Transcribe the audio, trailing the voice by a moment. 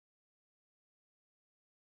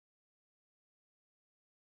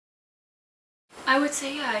I would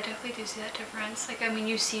say, yeah, I definitely do see that difference. Like, I mean,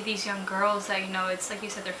 you see these young girls that, you know, it's like you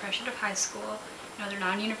said, they're fresh out of high school. You know, they're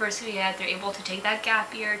not in university yet. They're able to take that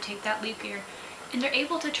gap year, take that leap year, and they're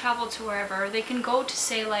able to travel to wherever. They can go to,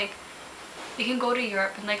 say, like, they can go to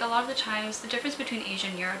Europe. And, like, a lot of the times, the difference between Asia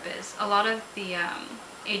and Europe is a lot of the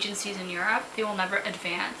agencies in Europe, they will never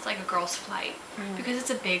advance, like, a girl's flight. Because it's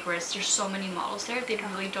a big risk. There's so many models there, they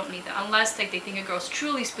really don't need them. Unless, like, they think a girl's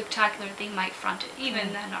truly spectacular, they might front it.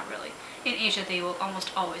 Even then, not really. In Asia, they will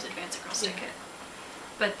almost always advance a girl's ticket.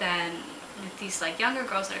 But then with these like younger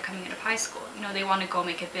girls that are coming out of high school, you know, they want to go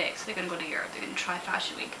make it big, so they're going to go to Europe, they're going to try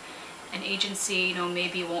Fashion Week. An agency, you know,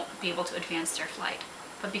 maybe won't be able to advance their flight.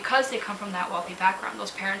 But because they come from that wealthy background,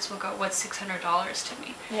 those parents will go, what's $600 to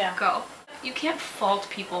me? Yeah. Go. You can't fault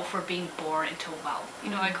people for being born into wealth.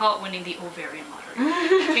 You know, I call it winning the ovarian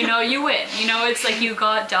lottery. You know, you win. You know, it's like you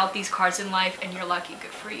got dealt these cards in life and you're lucky,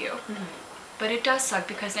 good for you. But it does suck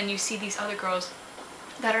because then you see these other girls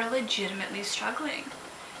that are legitimately struggling.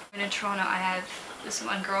 And in Toronto, I have this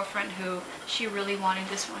one girlfriend who, she really wanted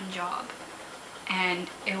this one job. And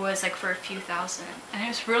it was like for a few thousand. And it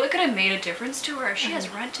was really could have made a difference to her. She has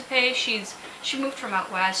rent to pay, she moved from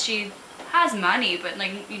out west, she has money, but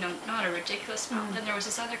like, you know, not a ridiculous amount. Then there was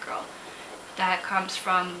this other girl that comes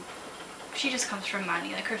from, she just comes from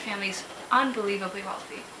money. Like her family's unbelievably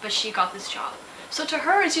wealthy, but she got this job. So to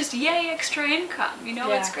her, it's just yay, extra income, you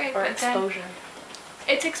know, it's great. Or but exposure.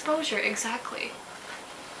 It's exposure, exactly.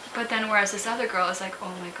 But then whereas this other girl is like,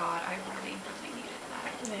 oh my god, I really, really needed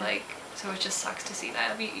that. Yeah. Like, so it just sucks to see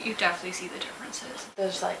that. I mean, you definitely see the differences.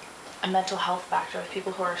 There's like a mental health factor with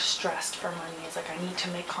people who are stressed for money. It's like, I need to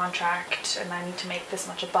make contract and I need to make this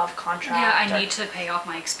much above contract. Yeah, I need to pay off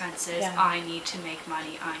my expenses. Yeah. I need to make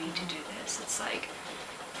money. I need to do this. It's like,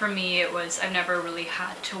 for me, it was, I've never really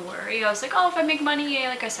had to worry. I was like, oh, if I make money, yay.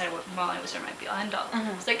 Like I said, well, it was there might be end all.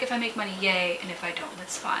 It's like, if I make money, yay, and if I don't,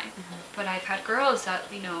 that's fine. But I've had girls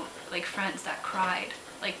that, you know, like friends that cried,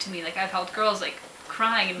 like to me. Like I've held girls like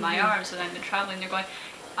crying in my arms when I've been traveling. They're going,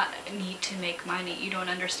 I need to make money. You don't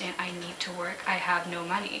understand. I need to work. I have no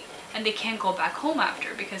money. And they can't go back home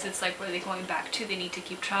after because it's like, where are they going back to? They need to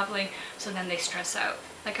keep traveling. So then they stress out.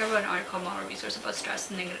 Like I wrote an article on Model Resource about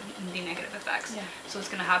stress and the negative effects. Yeah. So what's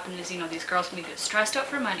going to happen is, you know, these girls will get stressed out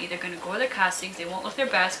for money. They're going to go to their castings. They won't look their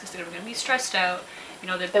best because they're going to be stressed out. You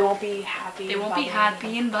know, they won't be happy. They won't be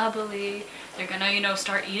happy and bubbly. They're going to, you know,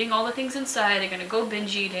 start eating all the things inside. They're going to go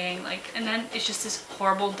binge eating. Like, and then it's just this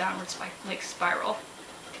horrible downward spiral.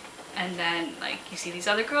 And then, like, you see these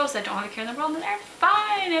other girls that don't have a care in the world and they're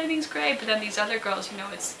fine, everything's great. But then these other girls, you know,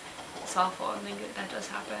 it's awful, and then that does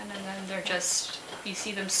happen. And then they're just, you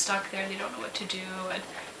see them stuck there, they don't know what to do. And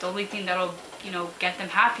the only thing that'll, you know, get them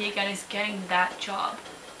happy again is getting that job.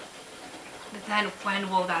 But then when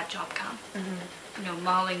will that job come? You know,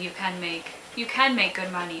 modeling, you can make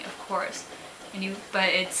good money, of course. But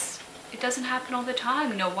it doesn't happen all the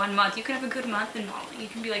time. You know, 1 month, you can have a good month in modeling. You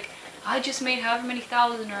can be like, I just made however many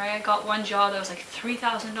thousand, or I got one job that was like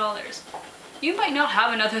 $3,000. You might not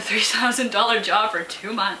have another $3,000 job for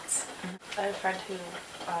 2 months. I have a friend who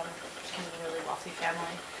came from a really wealthy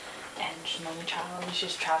family, and she's an only child, and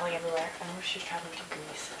she's traveling everywhere. I remember she was traveling to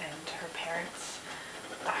Greece, and her parents,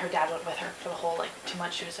 her dad went with her for the whole, like, 2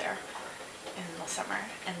 months she was there in the summer.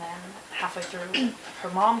 And then halfway through, her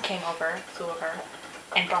mom flew over,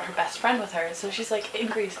 and brought her best friend with her. So she's like in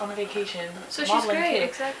Greece on a vacation. So she's great, too.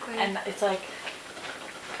 Exactly. And it's like,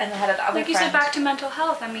 and I had another friend. Like you said, back to mental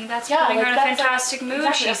health. I mean, that's putting her in a fantastic mood.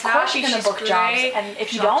 Exactly. She's happy, she's gonna book jobs. And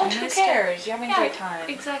if you don't, who cares? You're having a great time.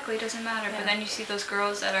 Exactly, it doesn't matter. But then you see those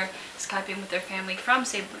girls that are Skyping with their family from,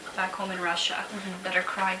 say, back home in Russia, that are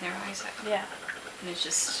crying their eyes out. Yeah. And it's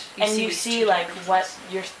just, you see like what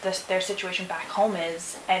their situation back home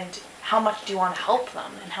is, and how much do you want to help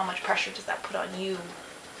them, and how much pressure does that put on you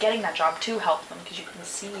getting that job to help them, because you can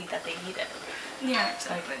see that they need it. Yeah,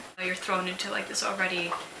 exactly. You're thrown into like this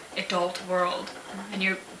already adult world, and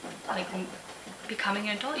you're like becoming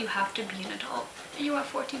an adult. You have to be an adult. And you're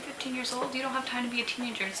 14, 15 years old. You don't have time to be a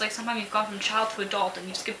teenager. It's like sometimes you've gone from child to adult and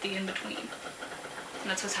you skip the in-between. And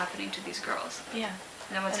that's what's happening to these girls. Yeah.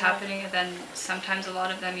 And then what's happening, and then sometimes a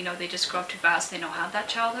lot of them, you know, they just grow up too fast, they don't have that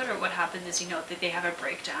childhood, or what happens is, you know, that they have a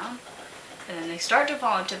breakdown, and then they start to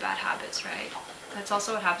fall into bad habits, right? That's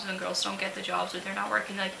also what happens when girls don't get the jobs, or they're not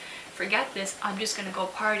working, like, forget this, I'm just gonna go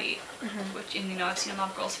party, which, and you know, I've seen a lot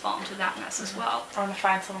of girls fall into that mess as well. I want to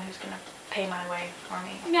find someone who's gonna pay my way for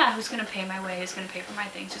me. Yeah, who's gonna pay my way, who's gonna pay for my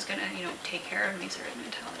things, who's gonna, you know, take care of me, sort of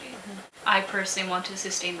mentality. I personally want to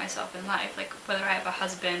sustain myself in life, like whether I have a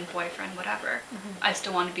husband, boyfriend, whatever, I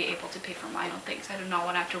still want to be able to pay for my own things. I do not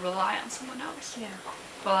want to have to rely on someone else. Yeah.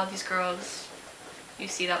 But a lot of these girls, you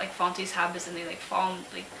see that like Fonties have this, and they like fall,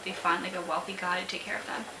 like they find like a wealthy guy to take care of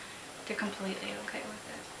them. They're completely okay with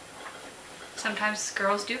it. Sometimes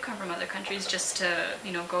girls do come from other countries just to,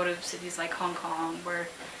 you know, go to cities like Hong Kong where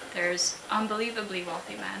there's unbelievably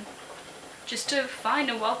wealthy men, just to find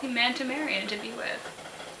a wealthy man to marry and to be with.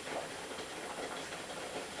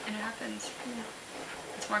 And it happens. Yeah.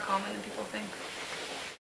 It's more common than people think.